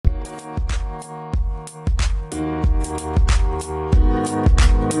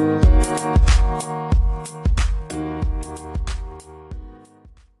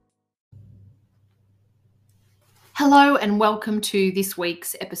Hello and welcome to this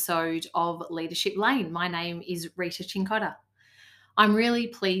week's episode of Leadership Lane. My name is Rita Chincotta. I'm really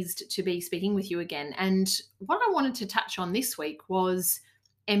pleased to be speaking with you again. And what I wanted to touch on this week was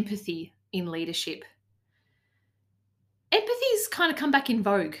empathy in leadership. Empathy's kind of come back in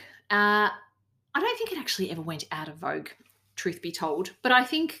vogue. I don't think it actually ever went out of vogue, truth be told. But I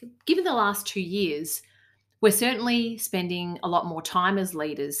think given the last 2 years, we're certainly spending a lot more time as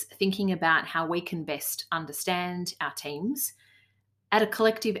leaders thinking about how we can best understand our teams at a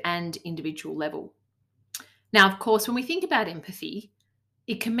collective and individual level. Now, of course, when we think about empathy,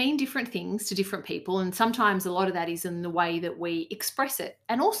 it can mean different things to different people. And sometimes a lot of that is in the way that we express it.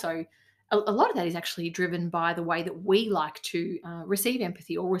 And also, a lot of that is actually driven by the way that we like to receive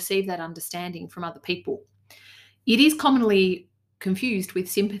empathy or receive that understanding from other people. It is commonly confused with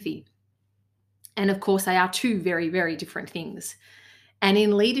sympathy. And of course, they are two very, very different things. And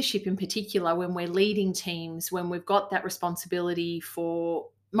in leadership in particular, when we're leading teams, when we've got that responsibility for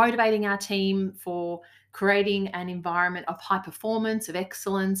motivating our team, for creating an environment of high performance, of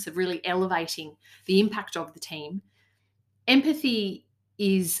excellence, of really elevating the impact of the team, empathy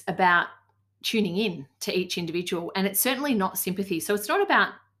is about tuning in to each individual. And it's certainly not sympathy. So it's not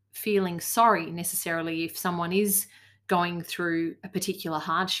about feeling sorry necessarily if someone is going through a particular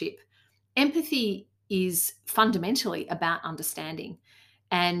hardship. Empathy is fundamentally about understanding.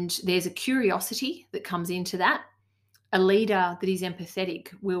 And there's a curiosity that comes into that. A leader that is empathetic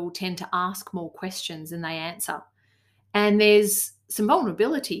will tend to ask more questions than they answer. And there's some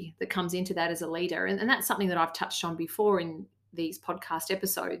vulnerability that comes into that as a leader. And that's something that I've touched on before in these podcast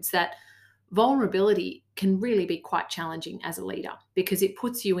episodes, that vulnerability can really be quite challenging as a leader because it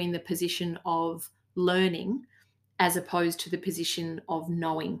puts you in the position of learning as opposed to the position of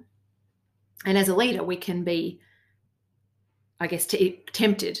knowing. And as a leader, we can be, I guess,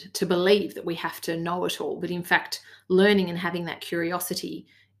 tempted to believe that we have to know it all. But in fact, learning and having that curiosity,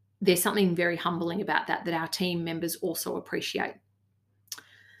 there's something very humbling about that our team members also appreciate.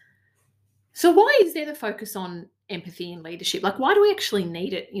 So why is there the focus on empathy in leadership? Like, why do we actually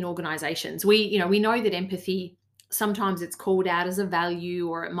need it in organizations? We know that empathy, sometimes it's called out as a value,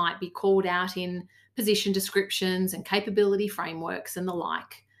 or it might be called out in position descriptions and capability frameworks and the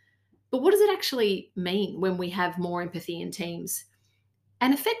like. But what does it actually mean when we have more empathy in teams?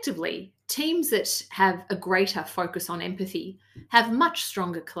 And effectively, teams that have a greater focus on empathy have much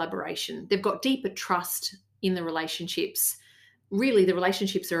stronger collaboration. They've got deeper trust in the relationships. Really, the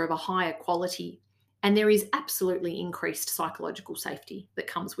relationships are of a higher quality, and there is absolutely increased psychological safety that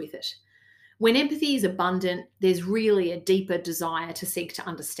comes with it. When empathy is abundant, there's really a deeper desire to seek to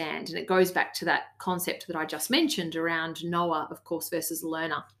understand. And it goes back to that concept that I just mentioned around knower, of course, versus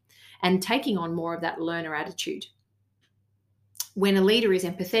learner, and taking on more of that learner attitude. When a leader is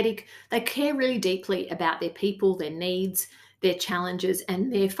empathetic, they care really deeply about their people, their needs, their challenges,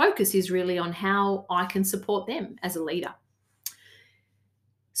 and their focus is really on how I can support them as a leader.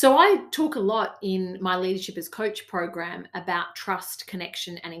 So I talk a lot in my Leadership as Coach program about trust,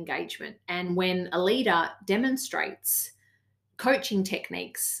 connection, and engagement. And when a leader demonstrates coaching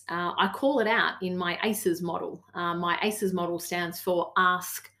techniques, I call it out in my ACEs model. My ACEs model stands for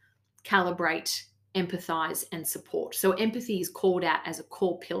ask, calibrate, empathize, and support. So empathy is called out as a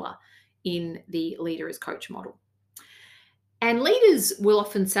core pillar in the Leader as Coach model. And leaders will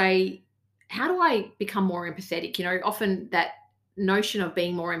often say, how do I become more empathetic? Often that notion of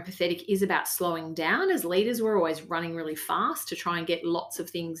being more empathetic is about slowing down. As leaders, we're always running really fast to try and get lots of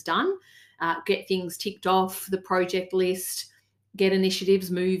things done, get things ticked off the project list, get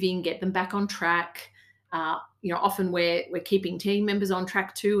initiatives moving, get them back on track. Often we're keeping team members on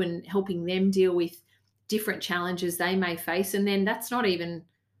track too and helping them deal with different challenges they may face. And then that's not even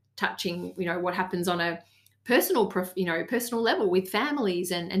touching, what happens on a personal level with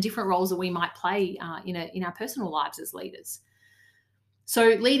families and different roles that we might play in our personal lives as leaders. So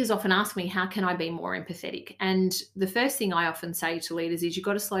leaders often ask me, how can I be more empathetic? And the first thing I often say to leaders is you've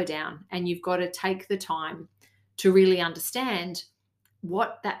got to slow down and you've got to take the time to really understand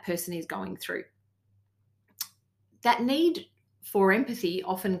what that person is going through. That need for empathy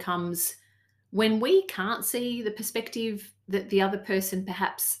often comes when we can't see the perspective that the other person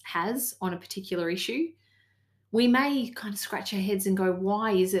perhaps has on a particular issue. We may kind of scratch our heads and go,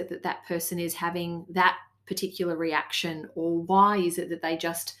 why is it that that person is having that particular reaction? Or why is it that they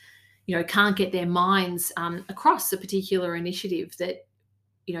just, can't get their minds across a particular initiative that,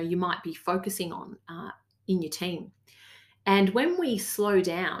 you might be focusing on in your team? And when we slow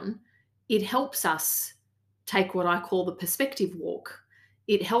down, it helps us take what I call the perspective walk.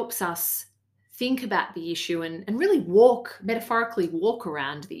 It helps us think about the issue and really metaphorically walk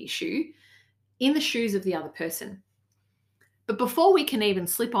around the issue in the shoes of the other person. But before we can even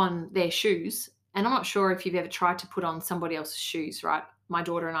slip on their shoes, and I'm not sure if you've ever tried to put on somebody else's shoes, right? My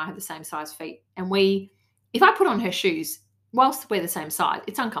daughter and I have the same size feet. And if I put on her shoes, whilst we're the same size,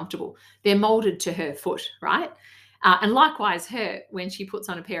 it's uncomfortable. They're molded to her foot, right? And likewise, her when she puts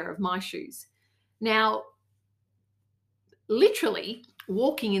on a pair of my shoes. Now, literally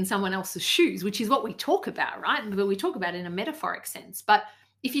walking in someone else's shoes, which is what we talk about, right? But we talk about it in a metaphoric sense. But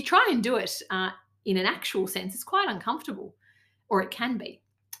if you try and do it in an actual sense, it's quite uncomfortable, or it can be,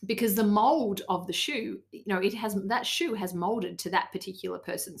 because the mold of the shoe, that shoe has molded to that particular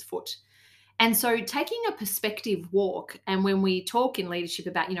person's foot. And so taking a perspective walk, and when we talk in leadership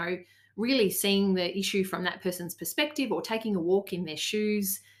about, really seeing the issue from that person's perspective or taking a walk in their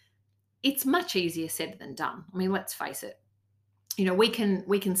shoes, it's much easier said than done. I mean, let's face it. We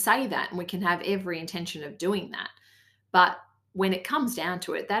can say that and we can have every intention of doing that. But when it comes down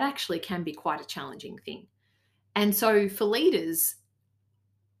to it, that actually can be quite a challenging thing. And so for leaders,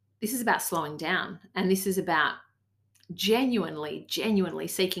 this is about slowing down, and this is about genuinely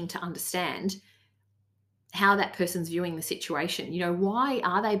seeking to understand how that person's viewing the situation. Why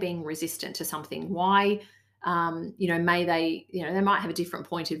are they being resistant to something? Why, may they, they might have a different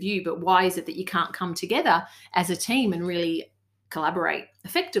point of view, but why is it that you can't come together as a team and really collaborate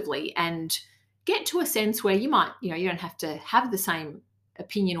effectively and get to a sense where you might, you don't have to have the same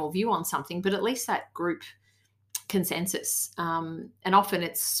opinion or view on something, but at least that group consensus. And often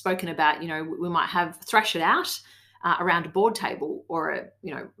it's spoken about, we might thrash it out around a board table, or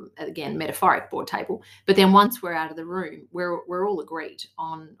again, metaphoric board table. But then once we're out of the room, we're all agreed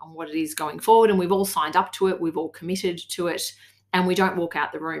on what it is going forward, and we've all signed up to it, we've all committed to it, and we don't walk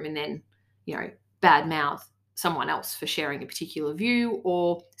out the room and then, bad mouth someone else for sharing a particular view,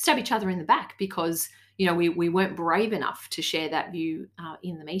 or stab each other in the back because we weren't brave enough to share that view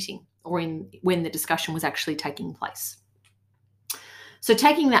in the meeting or when the discussion was actually taking place. So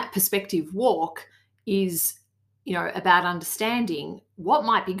taking that perspective walk is about understanding what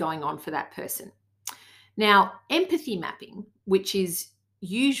might be going on for that person. Now, empathy mapping, which is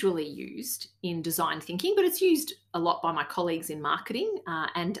usually used in design thinking, but it's used a lot by my colleagues in marketing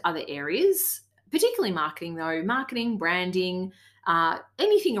and other areas, particularly marketing though, marketing, branding,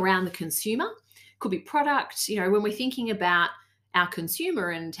 anything around the consumer. Could be product, when we're thinking about our consumer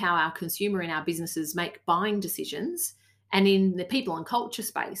and how our consumer in our businesses make buying decisions, and in the people and culture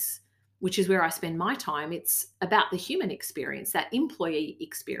space, which is where I spend my time, it's about the human experience, that employee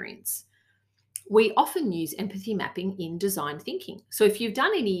experience. We often use empathy mapping in design thinking. So if you've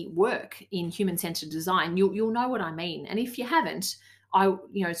done any work in human-centered design, you'll know what I mean. And if you haven't, I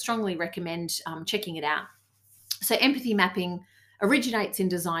strongly recommend checking it out. So empathy mapping originates in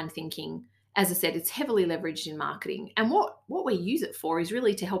design thinking. As I said, it's heavily leveraged in marketing. And what we use it for is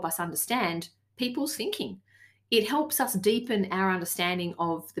really to help us understand people's thinking. It helps us deepen our understanding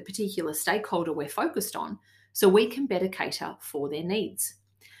of the particular stakeholder we're focused on so we can better cater for their needs.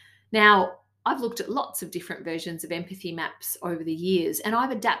 Now, I've looked at lots of different versions of empathy maps over the years, and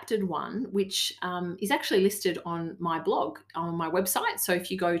I've adapted one which is actually listed on my blog, on my website. So if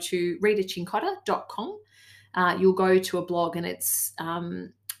you go to ritachincotta.com, you'll go to a blog, and it's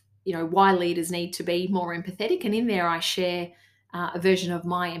why leaders need to be more empathetic. And in there, I share a version of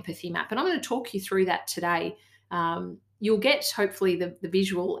my empathy map. And I'm going to talk you through that today. You'll get, hopefully, the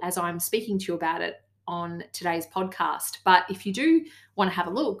visual as I'm speaking to you about it on today's podcast. But if you do want to have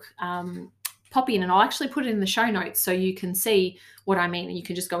a look, pop in, and I'll actually put it in the show notes so you can see what I mean. And you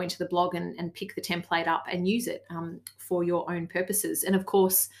can just go into the blog and pick the template up and use it for your own purposes. And of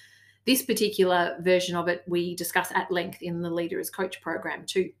course, this particular version of it, we discuss at length in the Leader as Coach program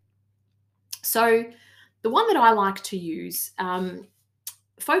too. So the one that I like to use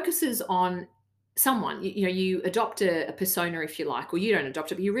focuses on someone. You adopt a persona, if you like, or you don't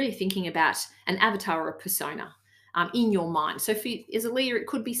adopt it, but you're really thinking about an avatar or a persona in your mind. So as a leader, it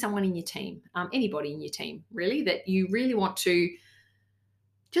could be someone in your team, anybody in your team, really, that you really want to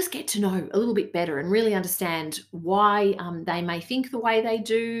just get to know a little bit better and really understand why they may think the way they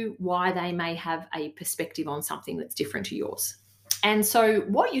do, why they may have a perspective on something that's different to yours. And so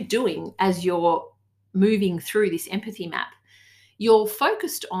what you're doing as you're moving through this empathy map, you're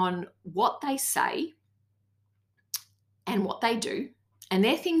focused on what they say and what they do, and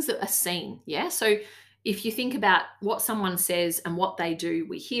they're things that are seen. Yeah. So if you think about what someone says and what they do,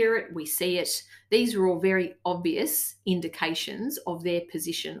 we hear it, we see it. These are all very obvious indications of their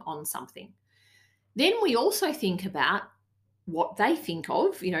position on something. Then we also think about what they think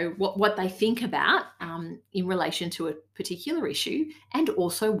of, what they think about in relation to a particular issue, and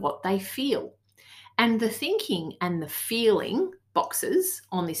also what they feel. And the thinking and the feeling boxes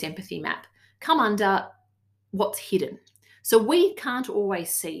on this empathy map come under what's hidden. So we can't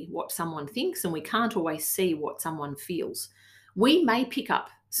always see what someone thinks and we can't always see what someone feels. We may pick up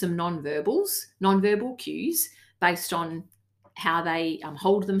some nonverbal cues based on how they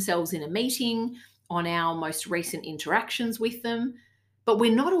hold themselves in a meeting, on our most recent interactions with them, but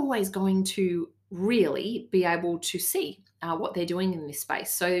we're not always going to really be able to see what they're doing in this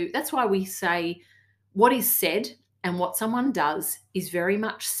space. So that's why we say what is said and what someone does is very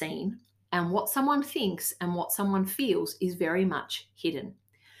much seen, and what someone thinks and what someone feels is very much hidden.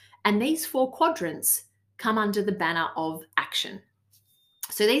 And these four quadrants come under the banner of action.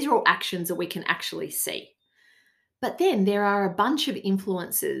 So these are all actions that we can actually see. But then there are a bunch of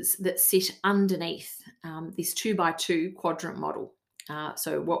influences that sit underneath this 2x2 quadrant model.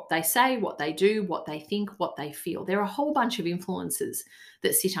 So what they say, what they do, what they think, what they feel. There are a whole bunch of influences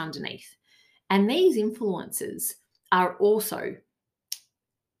that sit underneath. And these influences are also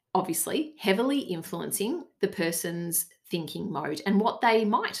obviously heavily influencing the person's thinking mode and what they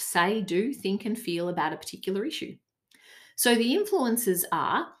might say, do, think, and feel about a particular issue. So the influences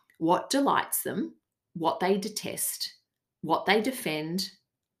are what delights them, what they detest, what they defend,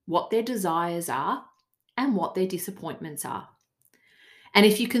 what their desires are, and what their disappointments are. And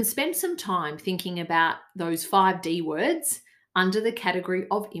if you can spend some time thinking about those 5D words under the category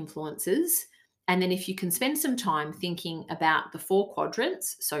of influences, and then if you can spend some time thinking about the four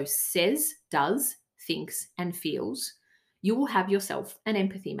quadrants, so says, does, thinks, and feels, you will have yourself an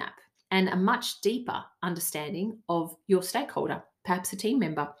empathy map and a much deeper understanding of your stakeholder, perhaps a team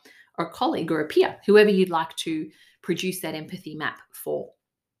member or a colleague or a peer, whoever you'd like to produce that empathy map for.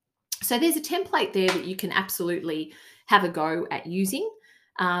 So there's a template there that you can absolutely have a go at using.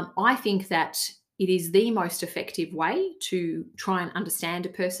 I think that it is the most effective way to try and understand a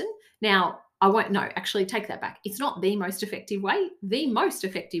person. Now, I won't, no, actually take that back. It's not the most effective way. The most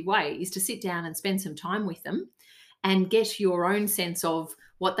effective way is to sit down and spend some time with them and get your own sense of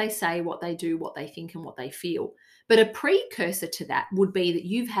what they say, what they do, what they think, and what they feel. But a precursor to that would be that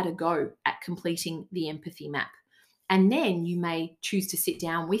you've had a go at completing the empathy map. And then you may choose to sit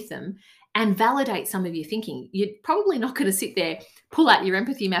down with them and validate some of your thinking. You're probably not going to sit there, pull out your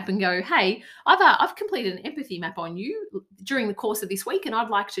empathy map and go, hey, I've completed an empathy map on you during the course of this week, and I'd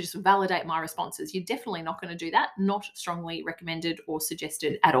like to just validate my responses. You're definitely not going to do that. Not strongly recommended or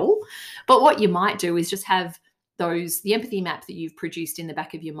suggested at all. But what you might do is just have the empathy map that you've produced in the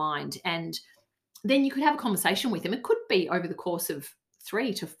back of your mind, and then you could have a conversation with them. It could be over the course of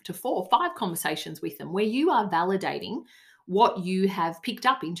 3 to 4, 5 conversations with them where you are validating what you have picked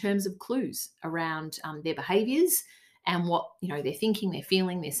up in terms of clues around their behaviors and what they're thinking, they're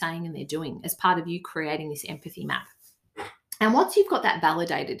feeling, they're saying, and they're doing as part of you creating this empathy map. And once you've got that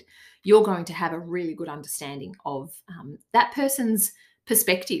validated, you're going to have a really good understanding of that person's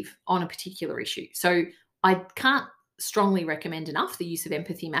perspective on a particular issue. So I can't strongly recommend enough the use of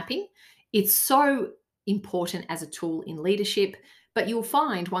empathy mapping. It's so important as a tool in leadership. But you'll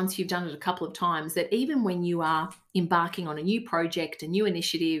find once you've done it a couple of times that even when you are embarking on a new project, a new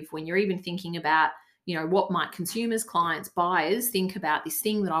initiative, when you're even thinking about, what might consumers, clients, buyers think about this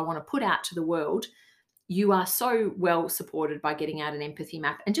thing that I want to put out to the world, you are so well supported by getting out an empathy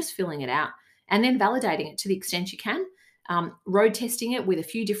map and just filling it out and then validating it to the extent you can, road testing it with a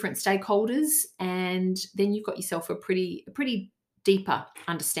few different stakeholders, and then you've got yourself a pretty deeper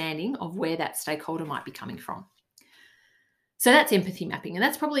understanding of where that stakeholder might be coming from. So that's empathy mapping. And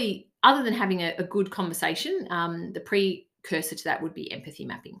that's probably, other than having a good conversation, the precursor to that would be empathy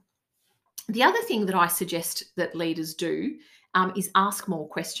mapping. The other thing that I suggest that leaders do is ask more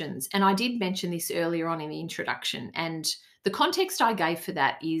questions. And I did mention this earlier on in the introduction. And the context I gave for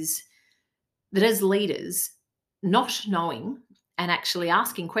that is that as leaders, not knowing and actually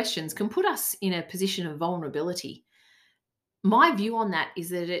asking questions can put us in a position of vulnerability. My view on that is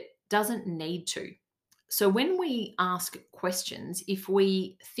that it doesn't need to. So when we ask questions, if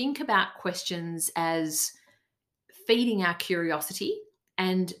we think about questions as feeding our curiosity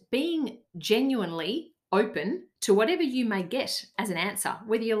and being genuinely open to whatever you may get as an answer,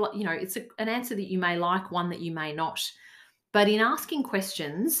 whether it's an answer that you may like, one that you may not. But in asking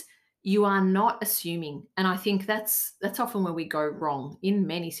questions, you are not assuming. And I think that's often where we go wrong in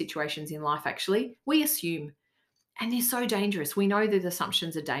many situations in life, actually. We assume. And they're so dangerous. We know that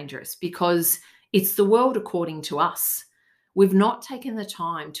assumptions are dangerous because it's the world according to us. We've not taken the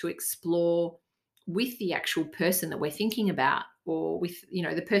time to explore with the actual person that we're thinking about, or with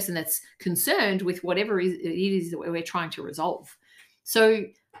the person that's concerned with whatever it is that we're trying to resolve. So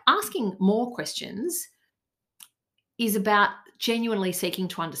asking more questions is about genuinely seeking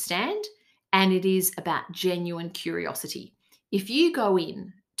to understand, and it is about genuine curiosity. If you go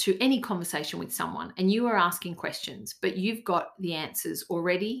in to any conversation with someone and you are asking questions, but you've got the answers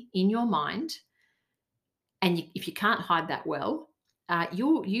already in your mind, and if you can't hide that well,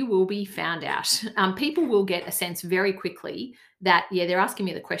 you will be found out. People will get a sense very quickly that, yeah, they're asking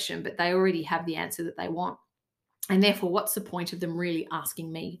me the question, but they already have the answer that they want. And therefore, what's the point of them really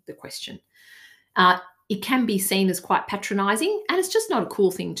asking me the question? Uh, it can be seen as quite patronizing, and it's just not a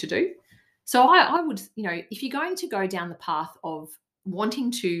cool thing to do. So I would, if you're going to go down the path of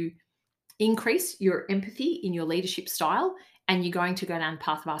wanting to increase your empathy in your leadership style and you're going to go down the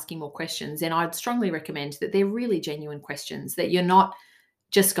path of asking more questions, then I'd strongly recommend that they're really genuine questions, that you're not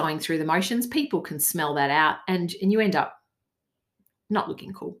just going through the motions. People can smell that out, and you end up not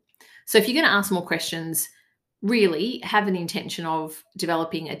looking cool. So if you're going to ask more questions, really have an intention of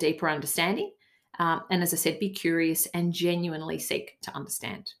developing a deeper understanding. And as I said, be curious and genuinely seek to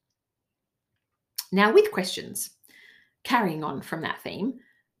understand. Now, with questions, carrying on from that theme,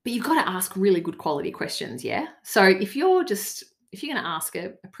 but you've got to ask really good quality questions, yeah? So if you're going to ask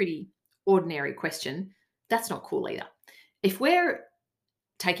a pretty ordinary question, that's not cool either. If we're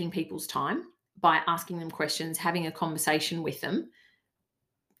taking people's time by asking them questions, having a conversation with them,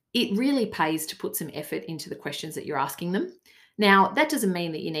 it really pays to put some effort into the questions that you're asking them. Now, that doesn't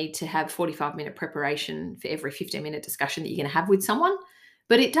mean that you need to have 45-minute preparation for every 15-minute discussion that you're going to have with someone,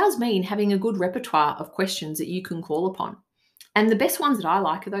 but it does mean having a good repertoire of questions that you can call upon. And the best ones that I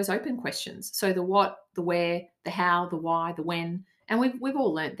like are those open questions. So the what, the where, the how, the why, the when. And we've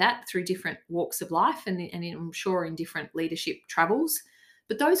all learnt that through different walks of life and I'm sure in different leadership travels.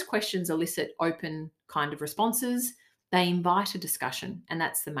 But those questions elicit open kind of responses. They invite a discussion, and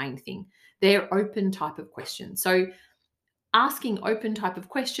that's the main thing. They're open type of questions. So asking open type of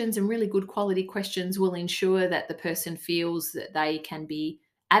questions and really good quality questions will ensure that the person feels that they can be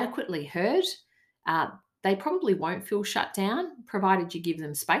adequately heard. They probably won't feel shut down, provided you give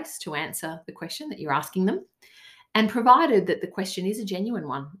them space to answer the question that you're asking them, and provided that the question is a genuine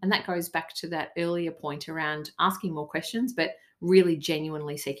one. And that goes back to that earlier point around asking more questions, but really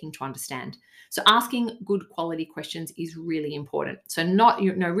genuinely seeking to understand. So asking good quality questions is really important. So not,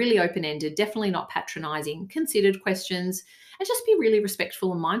 really open-ended, definitely not patronizing, considered questions, and just be really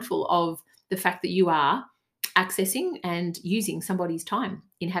respectful and mindful of the fact that you are accessing and using somebody's time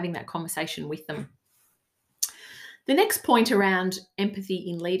in having that conversation with them. The next point around empathy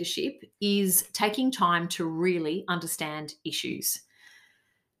in leadership is taking time to really understand issues.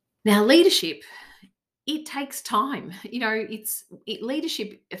 Now, leadership, it takes time.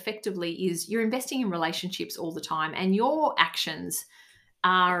 Leadership effectively is you're investing in relationships all the time, and your actions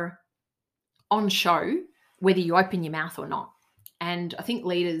are on show whether you open your mouth or not. And I think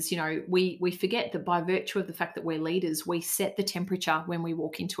leaders, we forget that by virtue of the fact that we're leaders, we set the temperature when we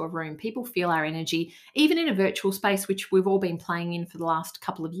walk into a room. People feel our energy, even in a virtual space, which we've all been playing in for the last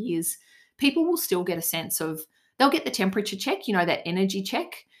couple of years. People will still get a sense of, they'll get the temperature check, that energy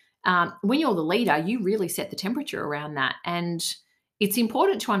check. When you're the leader, you really set the temperature around that. And it's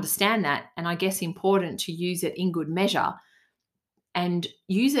important to understand that, and I guess important to use it in good measure and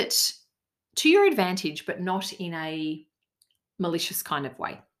use it to your advantage, but not in a malicious kind of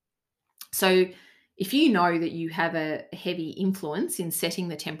way. So if you know that you have a heavy influence in setting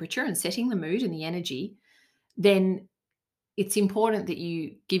the temperature and setting the mood and the energy, then it's important that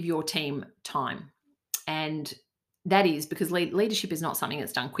you give your team time. And that is because leadership is not something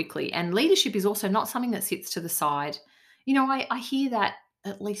that's done quickly. And leadership is also not something that sits to the side. I hear that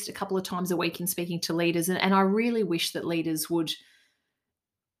at least a couple of times a week in speaking to leaders. And I really wish that leaders would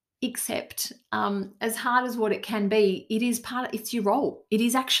accept, as hard as what it can be, it's your role. It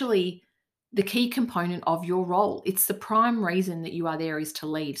is actually the key component of your role. It's the prime reason that you are there is to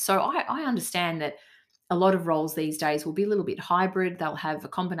lead. So I understand that a lot of roles these days will be a little bit hybrid. They'll have a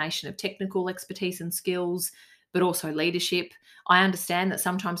combination of technical expertise and skills, but also leadership. I understand that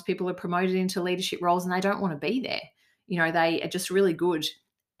sometimes people are promoted into leadership roles and they don't want to be there. They are just really good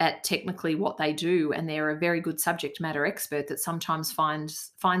at technically what they do, and they're a very good subject matter expert that sometimes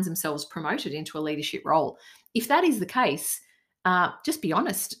finds themselves promoted into a leadership role. If that is the case, just be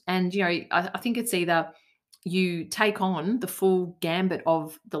honest. And I think it's either you take on the full gambit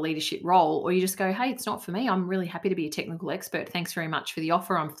of the leadership role, or you just go, hey, it's not for me. I'm really happy to be a technical expert. Thanks very much for the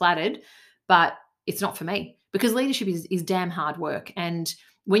offer. I'm flattered, but it's not for me. Because leadership is damn hard work. And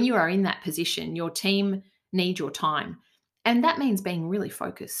when you are in that position, your team need your time. And that means being really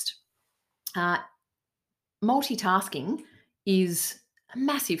focused. Multitasking is a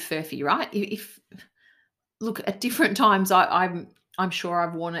massive furphy, right? Look, at different times, I'm sure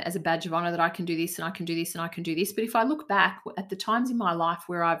I've worn it as a badge of honor that I can do this and I can do this and I can do this. But if I look back at the times in my life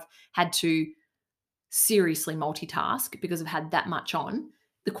where I've had to seriously multitask because I've had that much on,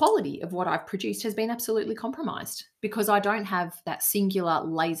 the quality of what I've produced has been absolutely compromised because I don't have that singular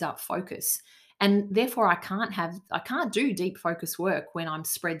laser focus. And therefore I can't do deep focus work when I'm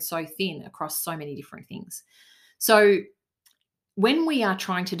spread so thin across so many different things. So when we are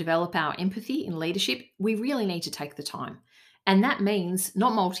trying to develop our empathy in leadership, we really need to take the time. And that means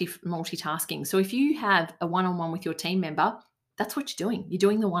not multitasking. So if you have a one-on-one with your team member, that's what you're doing. You're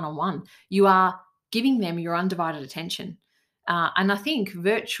doing the one-on-one. You are giving them your undivided attention. And I think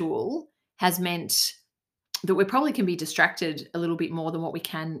virtual has meant that we probably can be distracted a little bit more than what we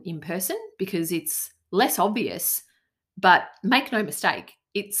can in person because it's less obvious. But make no mistake,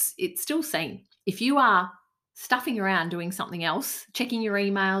 it's still seen. If you are stuffing around doing something else, checking your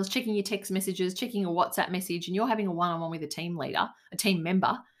emails, checking your text messages, checking a WhatsApp message, and you're having a one-on-one with a team leader, a team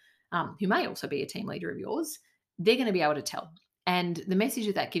member, who may also be a team leader of yours, they're going to be able to tell. And the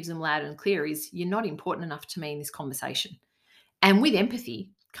message that gives them loud and clear is you're not important enough to me in this conversation. And with empathy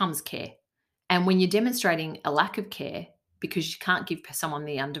comes care. And when you're demonstrating a lack of care because you can't give someone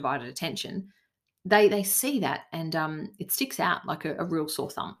the undivided attention, they see that and it sticks out like a real sore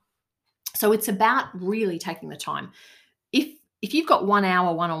thumb. So it's about really taking the time. If you've got 1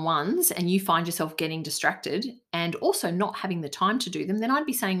 hour one-on-ones and you find yourself getting distracted and also not having the time to do them, then I'd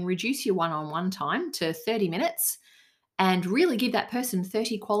be saying reduce your one-on-one time to 30 minutes and really give that person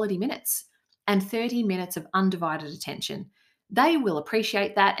 30 quality minutes and 30 minutes of undivided attention. They will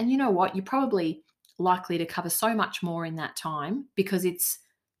appreciate that. And you know what? You're probably likely to cover so much more in that time because it's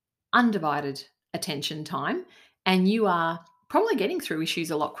undivided attention time and you are probably getting through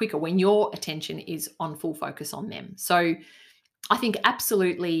issues a lot quicker when your attention is on full focus on them. So I think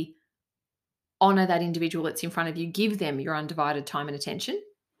absolutely honor that individual that's in front of you, give them your undivided time and attention.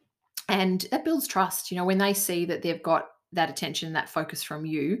 And that builds trust. When they see that they've got that attention, that focus from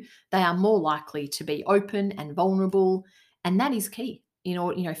you, they are more likely to be open and vulnerable. And that is key,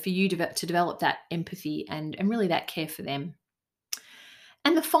 for you to develop that empathy and really that care for them.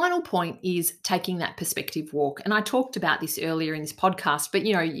 And the final point is taking that perspective walk. And I talked about this earlier in this podcast, but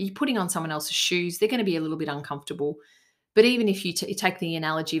you're putting on someone else's shoes, they're going to be a little bit uncomfortable. But even if you take the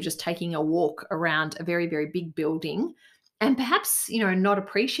analogy of just taking a walk around a very, very big building and perhaps, not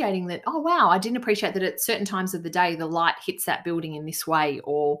appreciating that, oh, wow, I didn't appreciate that at certain times of the day, the light hits that building in this way,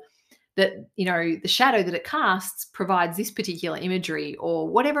 or that, the shadow that it casts provides this particular imagery or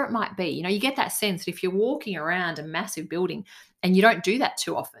whatever it might be. You get that sense that if you're walking around a massive building and you don't do that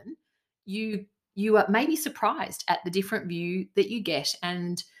too often, you are maybe surprised at the different view that you get.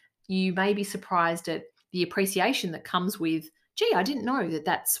 And you may be surprised at the appreciation that comes with, gee, I didn't know that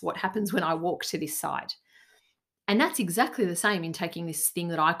that's what happens when I walk to this side. And that's exactly the same in taking this thing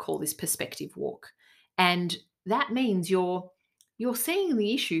that I call this perspective walk. And that means you're seeing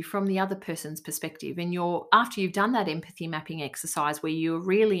the issue from the other person's perspective. And after you've done that empathy mapping exercise where you're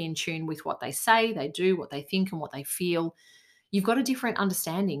really in tune with what they say, they do, what they think, and what they feel, you've got a different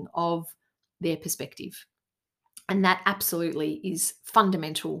understanding of their perspective. And that absolutely is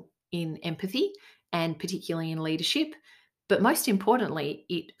fundamental in empathy and particularly in leadership. But most importantly,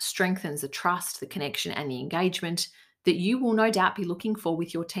 it strengthens the trust, the connection, and the engagement that you will no doubt be looking for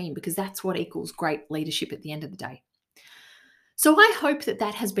with your team, because that's what equals great leadership at the end of the day. So I hope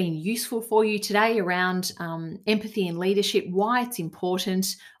that has been useful for you today around empathy and leadership, why it's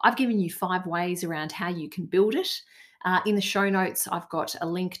important. I've given you 5 ways around how you can build it. In the show notes, I've got a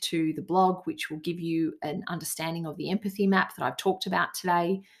link to the blog, which will give you an understanding of the empathy map that I've talked about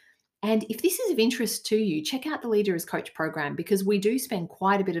today. And if this is of interest to you, check out the Leader as Coach program, because we do spend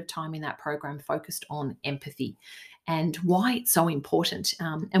quite a bit of time in that program focused on empathy and why it's so important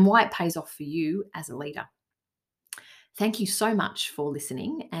and why it pays off for you as a leader. Thank you so much for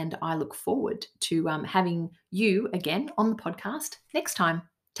listening, and I look forward to having you again on the podcast next time.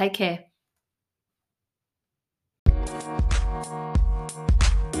 Take care.